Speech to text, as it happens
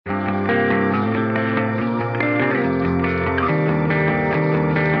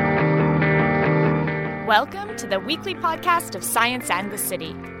Welcome to the weekly podcast of Science and the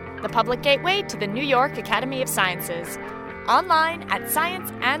City, the public gateway to the New York Academy of Sciences, online at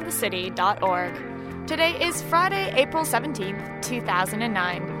scienceandthecity.org. Today is Friday, April 17th,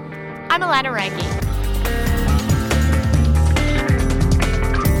 2009. I'm Alana Ranke.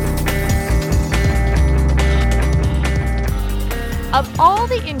 Of all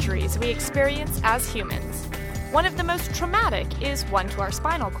the injuries we experience as humans, one of the most traumatic is one to our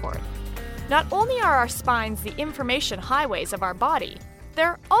spinal cord. Not only are our spines the information highways of our body,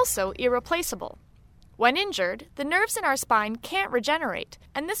 they're also irreplaceable. When injured, the nerves in our spine can't regenerate,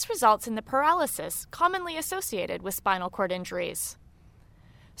 and this results in the paralysis commonly associated with spinal cord injuries.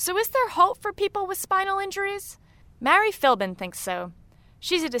 So is there hope for people with spinal injuries? Marie Filbin thinks so.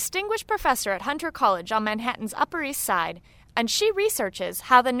 She's a distinguished professor at Hunter College on Manhattan's Upper East Side, and she researches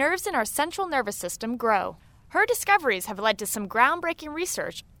how the nerves in our central nervous system grow. Her discoveries have led to some groundbreaking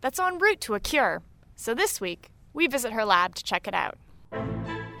research that's en route to a cure. So this week, we visit her lab to check it out.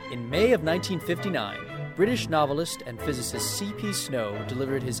 In May of 1959, British novelist and physicist C.P. Snow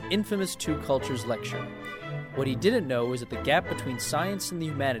delivered his infamous Two Cultures lecture. What he didn't know was that the gap between science and the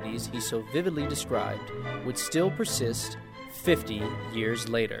humanities he so vividly described would still persist 50 years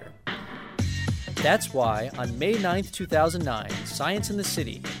later. That's why, on May 9, 2009, Science in the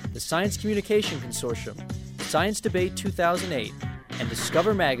City, the Science Communication Consortium, Science Debate 2008, and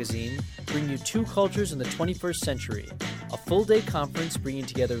Discover Magazine bring you Two Cultures in the 21st Century, a full-day conference bringing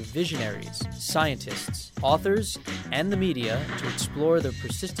together visionaries, scientists, authors, and the media to explore the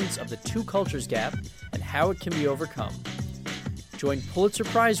persistence of the two cultures gap and how it can be overcome. Join Pulitzer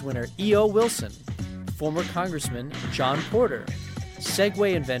Prize winner E.O. Wilson, former Congressman John Porter,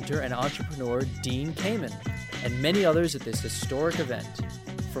 Segway inventor and entrepreneur Dean Kamen, and many others at this historic event.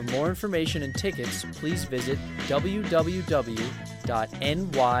 For more information and tickets, please visit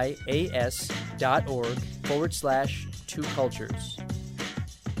www.nyas.org/2cultures.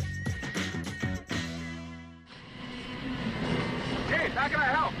 Keith, how can I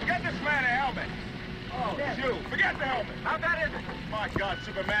help? Get this man a helmet. Oh, it's you. Forget the helmet. How bad is it? My God,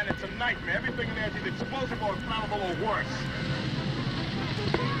 Superman, it's a nightmare. Everything in there is either explosive or inflammable or worse.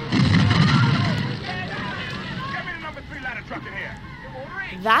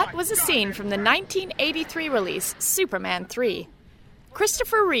 That was a scene from the 1983 release Superman 3.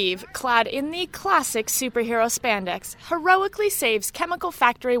 Christopher Reeve, clad in the classic superhero spandex, heroically saves chemical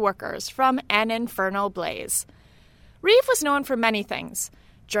factory workers from an infernal blaze. Reeve was known for many things.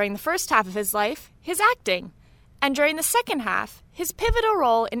 During the first half of his life, his acting, and during the second half, his pivotal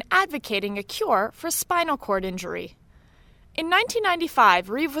role in advocating a cure for spinal cord injury. In 1995,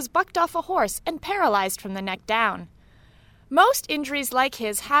 Reeve was bucked off a horse and paralyzed from the neck down. Most injuries like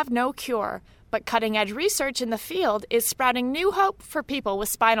his have no cure, but cutting-edge research in the field is sprouting new hope for people with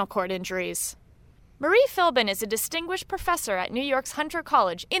spinal cord injuries. Marie Filbin is a distinguished professor at New York's Hunter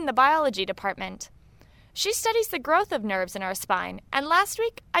College in the biology department. She studies the growth of nerves in our spine, and last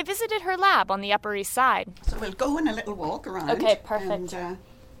week I visited her lab on the Upper East Side. So we'll go on a little walk around. Okay, perfect. And,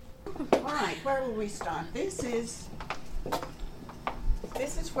 all right, where will we start? This is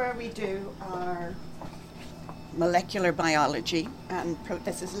where we do our molecular biology, and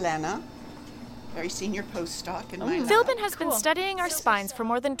this is Lena, very senior postdoc in my lab. Filbin has been studying our spines for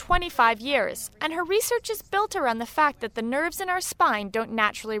more than 25 years, and her research is built around the fact that the nerves in our spine don't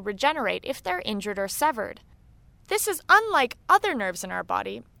naturally regenerate if they're injured or severed. This is unlike other nerves in our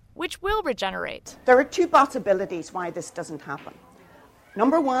body, which will regenerate. There are two possibilities why this doesn't happen.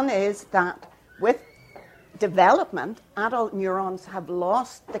 Number one is that with development, adult neurons have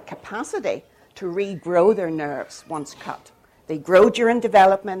lost the capacity to regrow their nerves once cut. They grow during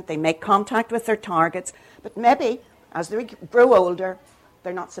development, they make contact with their targets, but maybe as they grow older,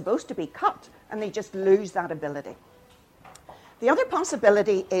 they're not supposed to be cut, and they just lose that ability. The other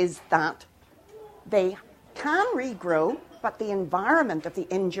possibility is that they can regrow, but the environment of the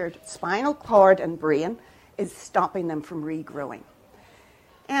injured spinal cord and brain is stopping them from regrowing.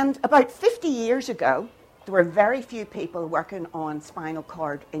 And about 50 years ago, there were very few people working on spinal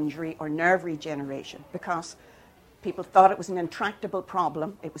cord injury or nerve regeneration because people thought it was an intractable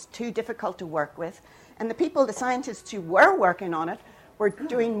problem. It was too difficult to work with. And the scientists who were working on it, were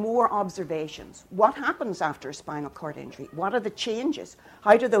doing more observations. What happens after a spinal cord injury? What are the changes?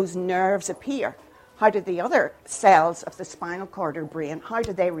 How do those nerves appear? How do the other cells of the spinal cord or brain, how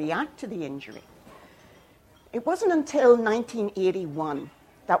do they react to the injury? It wasn't until 1981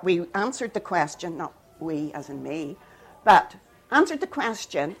 that we answered the question, not we as in me, but answered the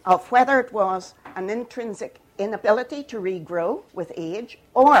question of whether it was an intrinsic inability to regrow with age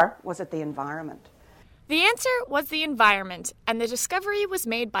or was it the environment. The answer was the environment, and the discovery was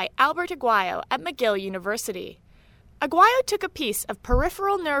made by Albert Aguayo at McGill University. Aguayo took a piece of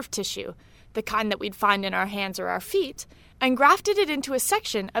peripheral nerve tissue, the kind that we'd find in our hands or our feet, and grafted it into a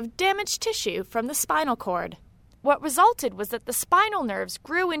section of damaged tissue from the spinal cord. What resulted was that the spinal nerves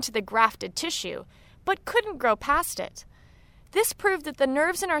grew into the grafted tissue, but couldn't grow past it. This proved that the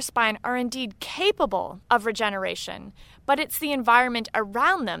nerves in our spine are indeed capable of regeneration, but it's the environment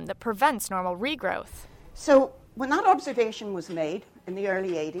around them that prevents normal regrowth. So when that observation was made in the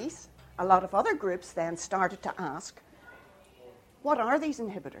early 80s, a lot of other groups then started to ask, what are these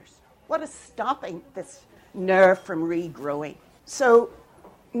inhibitors? What is stopping this nerve from regrowing? So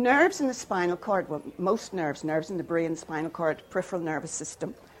nerves in the spinal cord, well, most nerves in the brain, spinal cord, peripheral nervous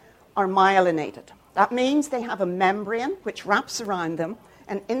system, are myelinated. That means they have a membrane which wraps around them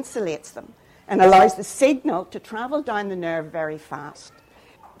and insulates them and allows the signal to travel down the nerve very fast.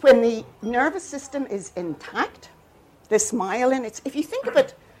 When the nervous system is intact, this myelin, if you think of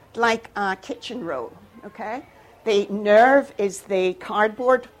it like a kitchen roll, okay? The nerve is the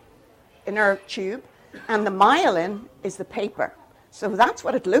cardboard inner tube, and the myelin is the paper. So that's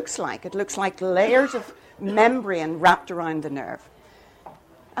what it looks like. It looks like layers of membrane wrapped around the nerve.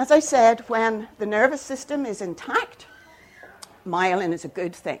 As I said, when the nervous system is intact, myelin is a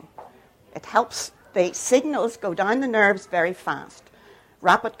good thing. It helps the signals go down the nerves very fast.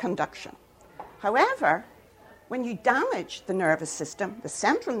 Rapid conduction. However, when you damage the nervous system, the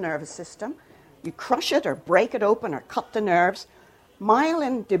central nervous system, you crush it or break it open or cut the nerves,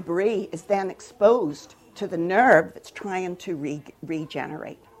 myelin debris is then exposed to the nerve that's trying to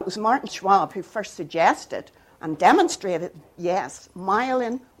regenerate. It was Martin Schwab who first suggested and demonstrated, yes,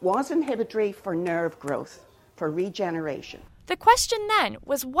 myelin was inhibitory for nerve growth, for regeneration. The question then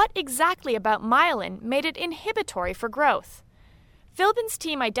was what exactly about myelin made it inhibitory for growth? Filbin's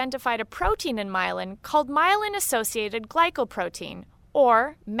team identified a protein in myelin called myelin-associated glycoprotein,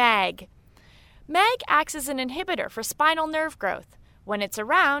 or MAG. MAG acts as an inhibitor for spinal nerve growth. When it's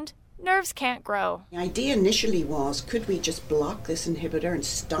around, nerves can't grow. The idea initially was, could we just block this inhibitor and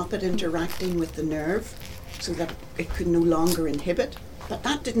stop it interacting with the nerve so that it could no longer inhibit? But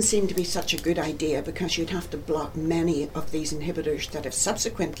that didn't seem to be such a good idea because you'd have to block many of these inhibitors that have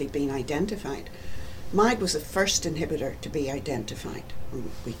subsequently been identified. MAG was the first inhibitor to be identified when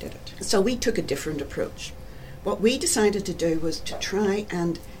we did it. So we took a different approach. What we decided to do was to try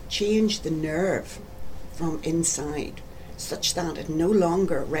and change the nerve from inside such that it no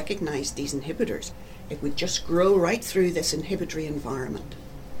longer recognized these inhibitors. It would just grow right through this inhibitory environment.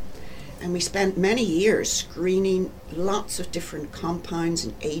 And we spent many years screening lots of different compounds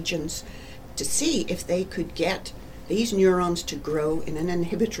and agents to see if they could get these neurons to grow in an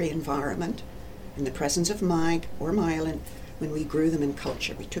inhibitory environment in the presence of MAG or myelin when we grew them in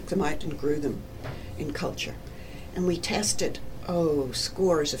culture. We took them out and grew them in culture. And we tested,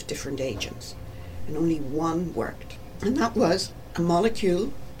 scores of different agents. And only one worked. And that was a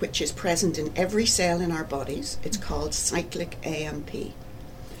molecule which is present in every cell in our bodies. It's called cyclic AMP.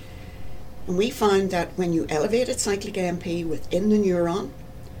 And we found that when you elevated cyclic AMP within the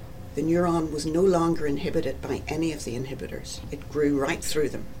neuron was no longer inhibited by any of the inhibitors. It grew right through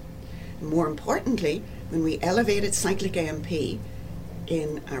them. And more importantly, when we elevated cyclic AMP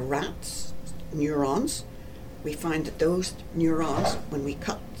in a rat's neurons, we found that those neurons, when we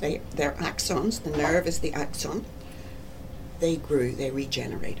cut their axons, the nerve is the axon, they grew, they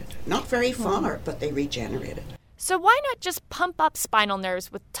regenerated. Not very far, but they regenerated. So why not just pump up spinal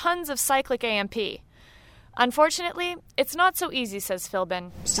nerves with tons of cyclic AMP? Unfortunately, it's not so easy, says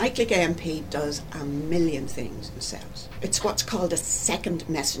Filbin. Cyclic AMP does a million things in cells. It's what's called a second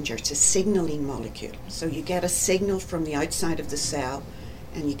messenger. It's a signaling molecule. So you get a signal from the outside of the cell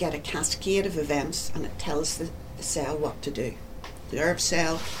and you get a cascade of events and it tells the cell what to do. Nerve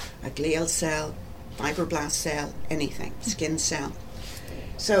cell, a glial cell, fibroblast cell, anything, skin cell.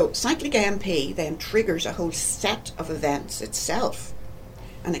 So cyclic AMP then triggers a whole set of events itself,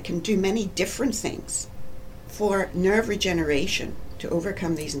 and it can do many different things. For nerve regeneration, to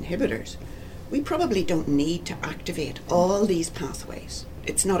overcome these inhibitors, we probably don't need to activate all these pathways.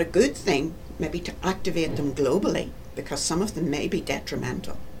 It's not a good thing maybe to activate them globally because some of them may be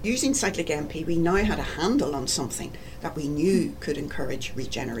detrimental. Using cyclic AMP, we now had a handle on something that we knew could encourage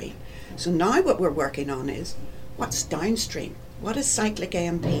regeneration. So now what we're working on is what's downstream. What is cyclic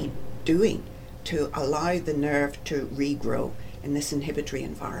AMP doing to allow the nerve to regrow in this inhibitory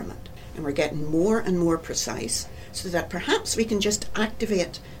environment? And we're getting more and more precise so that perhaps we can just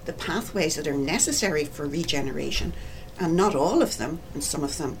activate the pathways that are necessary for regeneration, and not all of them, and some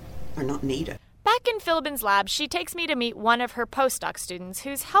of them are not needed. Back Back in Filbin's lab, she takes me to meet one of her postdoc students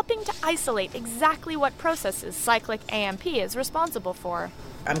who's helping to isolate exactly what processes cyclic AMP is responsible for.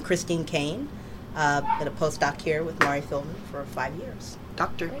 I'm Christine Kane. Been a postdoc here with Marie Filbin for 5 years.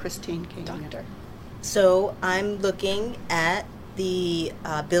 Dr. Christine Kane. Doctor. So I'm looking at the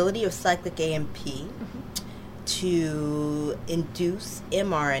ability of cyclic AMP to induce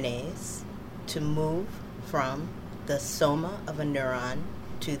mRNAs to move from the soma of a neuron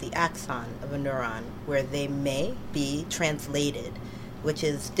to the axon of a neuron, where they may be translated, which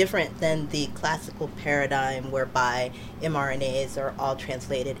is different than the classical paradigm whereby mRNAs are all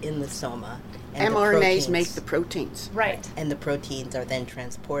translated in the soma. And mRNAs make the proteins. Right. And the proteins are then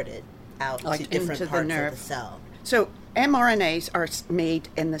transported out to different into parts the nerve. of the cell. So mRNAs are made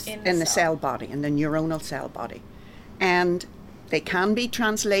in the cell body, in the neuronal cell body. And they can be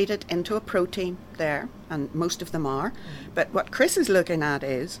translated into a protein there, and most of them are. Mm-hmm. But what Chris is looking at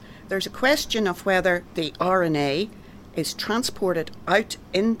is there's a question of whether the RNA is transported out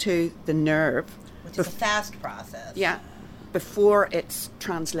into the nerve. Which is a fast process. Yeah, before it's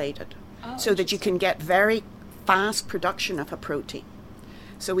translated. So that you can get very fast production of a protein.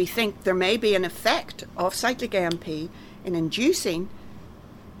 So we think there may be an effect of cyclic AMP in inducing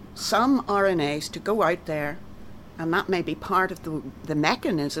some RNAs to go out there, and that may be part of the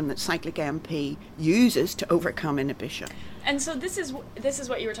mechanism that cyclic AMP uses to overcome inhibition. And so this is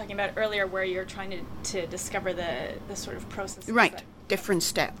what you were talking about earlier, where you're trying to discover the sort of process. Right, different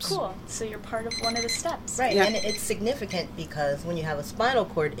steps. Cool. So you're part of one of the steps. Right, Yeah. and it's significant because when you have a spinal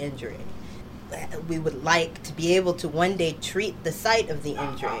cord injury, we would like to be able to one day treat the site of the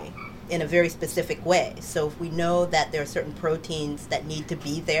injury in a very specific way. So if we know that there are certain proteins that need to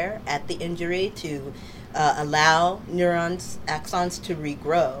be there at the injury to allow neurons, axons to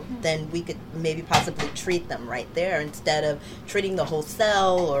regrow, then we could maybe possibly treat them right there instead of treating the whole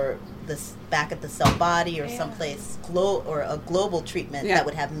cell or back at the cell body or someplace or a global treatment that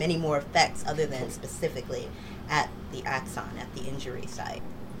would have many more effects other than specifically at the axon, at the injury site.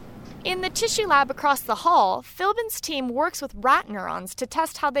 In the tissue lab across the hall, Filbin's team works with rat neurons to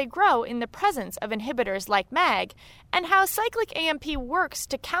test how they grow in the presence of inhibitors like MAG, and how cyclic AMP works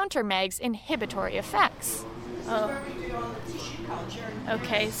to counter MAG's inhibitory effects. Oh.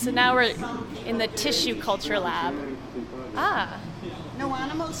 Okay, so now we're in the tissue culture lab. Ah. No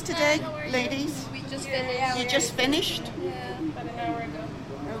animals today, ladies? We just finished. You just finished? Yeah, about an hour ago.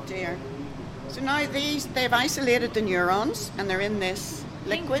 Oh dear. So now they've isolated the neurons and they're in this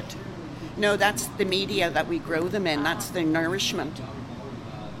liquid. No, that's the media that we grow them in. That's the nourishment.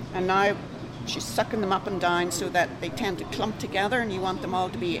 And now she's sucking them up and down so that they tend to clump together, and you want them all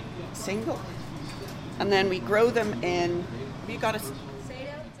to be single. And then we grow them in...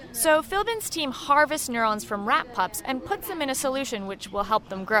 So Filbin's team harvests neurons from rat pups and puts them in a solution which will help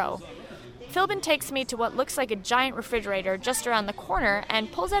them grow. Filbin takes me to what looks like a giant refrigerator just around the corner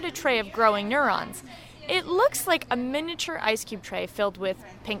and pulls out a tray of growing neurons. It looks like a miniature ice cube tray filled with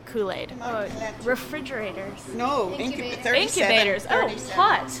pink Kool-Aid. Oh, refrigerators. No, Incubators. Oh,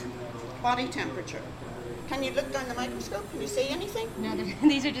 hot. Body temperature. Can you look down the microscope? Can you see anything? No,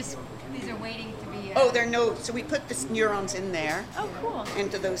 these are waiting to be... So we put the neurons in there. Oh, cool.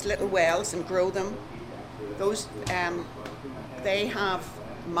 Into those little wells and grow them. Those, they have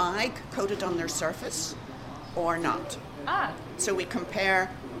MAG coated on their surface or not. Ah. So we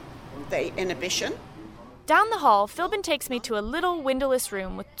compare the inhibition. Down the hall, Filbin takes me to a little windowless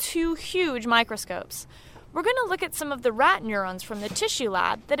room with 2 huge microscopes. We're going to look at some of the rat neurons from the tissue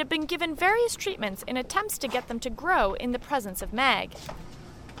lab that have been given various treatments in attempts to get them to grow in the presence of MAG.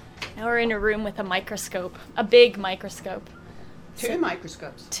 Now we're in a room with a microscope, a big microscope. 2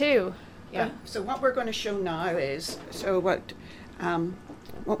 microscopes. 2. Yeah. So what we're going to show now is,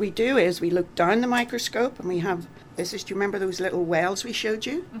 what we do is we look down the microscope and we have, do you remember those little wells we showed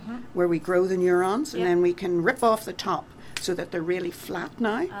you? Mm-hmm. Where we grow the neurons, and then we can rip off the top so that they're really flat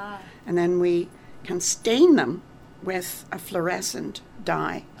now. And then we can stain them with a fluorescent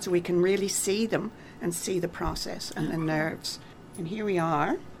dye so we can really see them and see the process and the nerves. And here we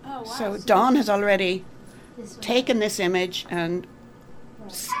are. Oh, wow. So Dawn has already taken this image and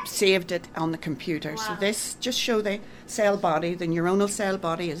saved it on the computer. Wow. So this just show the cell body, the neuronal cell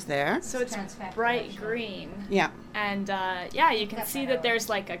body is there. So it's bright green. Yeah. And you can see that there's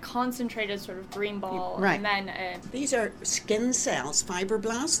like a concentrated sort of green ball. Right. And then these are skin cells,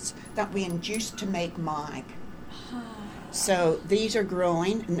 fibroblasts, that we induce to make MAG. So these are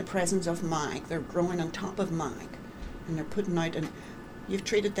growing in the presence of MAG. They're growing on top of MAG. And they're putting out, and you've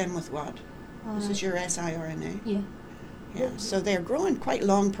treated them with what? This is your siRNA? Yeah. Yeah, so they're growing quite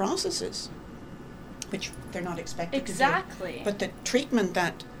long processes, which they're not expected to do. Exactly. But the treatment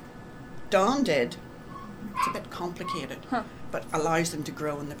that Dawn did, it's a bit complicated, but allows them to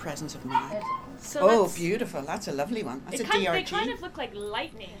grow in the presence of night. So beautiful. That's a lovely one. That's a DRG. They kind of look like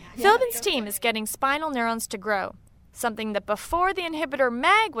lightning. Filbin's team is getting spinal neurons to grow, something that before the inhibitor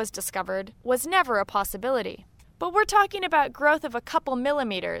MAG was discovered was never a possibility. But we're talking about growth of a couple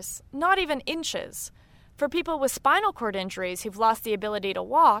millimeters, not even inches. For people with spinal cord injuries who've lost the ability to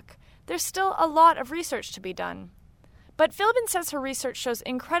walk, there's still a lot of research to be done. But Filbin says her research shows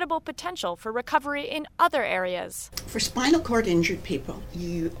incredible potential for recovery in other areas. For spinal cord injured people,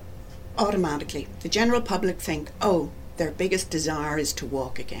 you automatically, the general public think, their biggest desire is to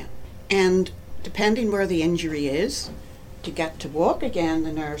walk again. And depending where the injury is, to get to walk again,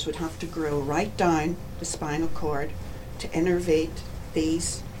 the nerves would have to grow right down the spinal cord to innervate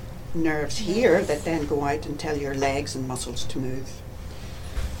these nerves here that then go out and tell your legs and muscles to move.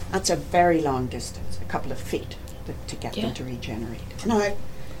 That's a very long distance, a couple of feet to get them to regenerate. Now,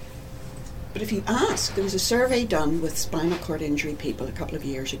 but if you ask, there was a survey done with spinal cord injury people a couple of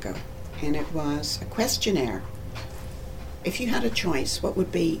years ago, and it was a questionnaire. If you had a choice, what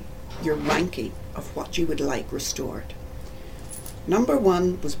would be your ranking of what you would like restored? Number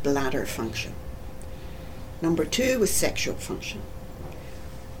 1 was bladder function. Number 2 was sexual function.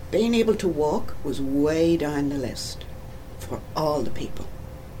 Being able to walk was way down the list for all the people.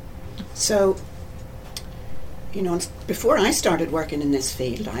 So, before I started working in this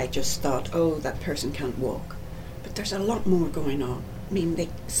field, I just thought, that person can't walk. But there's a lot more going on. I mean,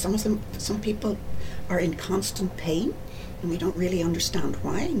 some people are in constant pain, and we don't really understand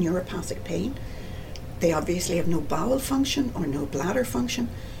why, neuropathic pain. They obviously have no bowel function or no bladder function.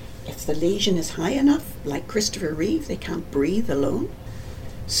 If the lesion is high enough, like Christopher Reeve, they can't breathe alone.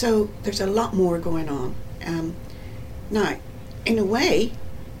 So there's a lot more going on. Now, in a way,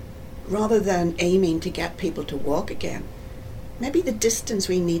 rather than aiming to get people to walk again, maybe the distance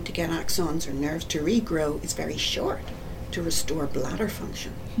we need to get axons or nerves to regrow is very short to restore bladder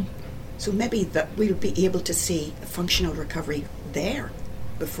function. So maybe that we'll be able to see a functional recovery there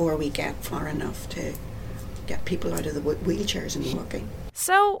before we get far enough to get people out of the wheelchairs and walking.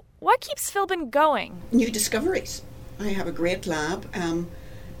 So what keeps Filbin going? New discoveries. I have a great lab.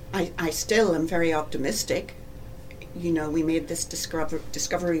 I still am very optimistic. We made this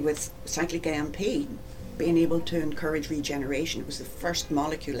discovery with cyclic AMP, being able to encourage regeneration. It was the first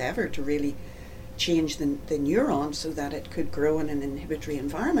molecule ever to really change the neuron so that it could grow in an inhibitory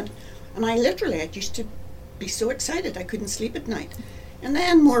environment. And I used to be so excited I couldn't sleep at night. And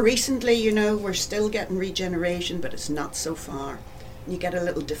then more recently, we're still getting regeneration, but it's not so far. And you get a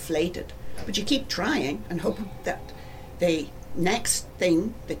little deflated. But you keep trying and hope that the next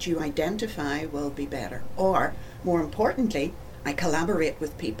thing that you identify will be better. Or, more importantly, I collaborate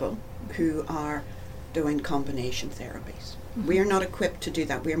with people who are doing combination therapies. Mm-hmm. We're not equipped to do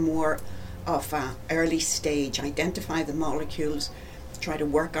that. We're more of an early stage, identify the molecules, try to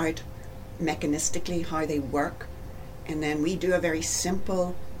work out mechanistically how they work, and then we do a very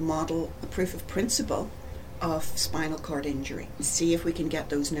simple model, a proof of principle of spinal cord injury, and see if we can get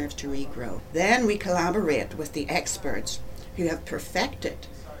those nerves to regrow. Then we collaborate with the experts who have perfected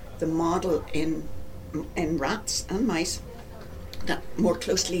the model in rats and mice that more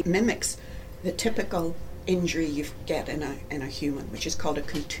closely mimics the typical injury you get in a human, which is called a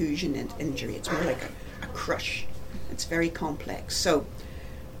contusion injury. It's more like a crush. It's very complex. So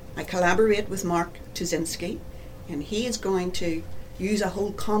I collaborate with Mark Tuzinski, and he is going to use a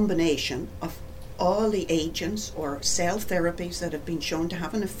whole combination of all the agents or cell therapies that have been shown to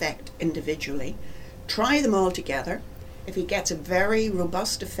have an effect individually, try them all together. If he gets a very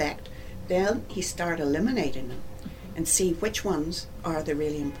robust effect, then he start eliminating them and see which ones are the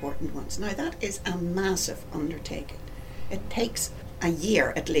really important ones. Now that is a massive undertaking. It takes a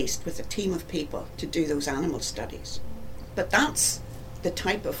year at least with a team of people to do those animal studies. But that's the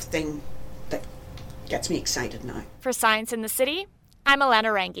type of thing that gets me excited now. For Science in the City, I'm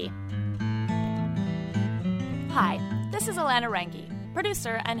Alana Rangi. Hi, this is Alana Rangi,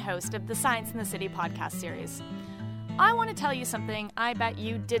 producer and host of the Science in the City podcast series. I want to tell you something I bet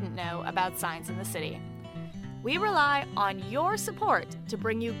you didn't know about Science in the City. We rely on your support to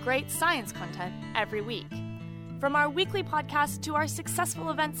bring you great science content every week. From our weekly podcast to our successful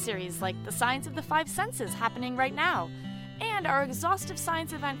event series like the Science of the Five Senses happening right now, and our exhaustive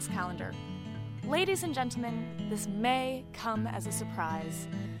science events calendar. Ladies and gentlemen, this may come as a surprise,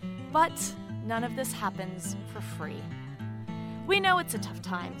 but none of this happens for free. We know it's a tough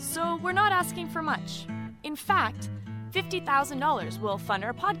time, so we're not asking for much. In fact, $50,000 will fund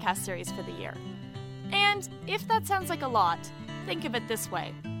our podcast series for the year. And if that sounds like a lot, think of it this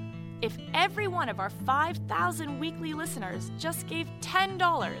way. If every one of our 5,000 weekly listeners just gave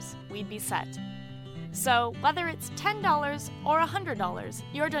 $10, we'd be set. So whether it's $10 or $100,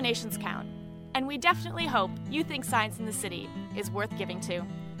 your donations count. And we definitely hope you think Science in the City is worth giving to.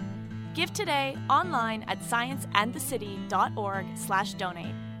 Give today online at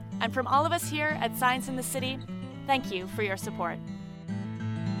scienceandthecity.org/donate. And from all of us here at Science in the City, thank you for your support.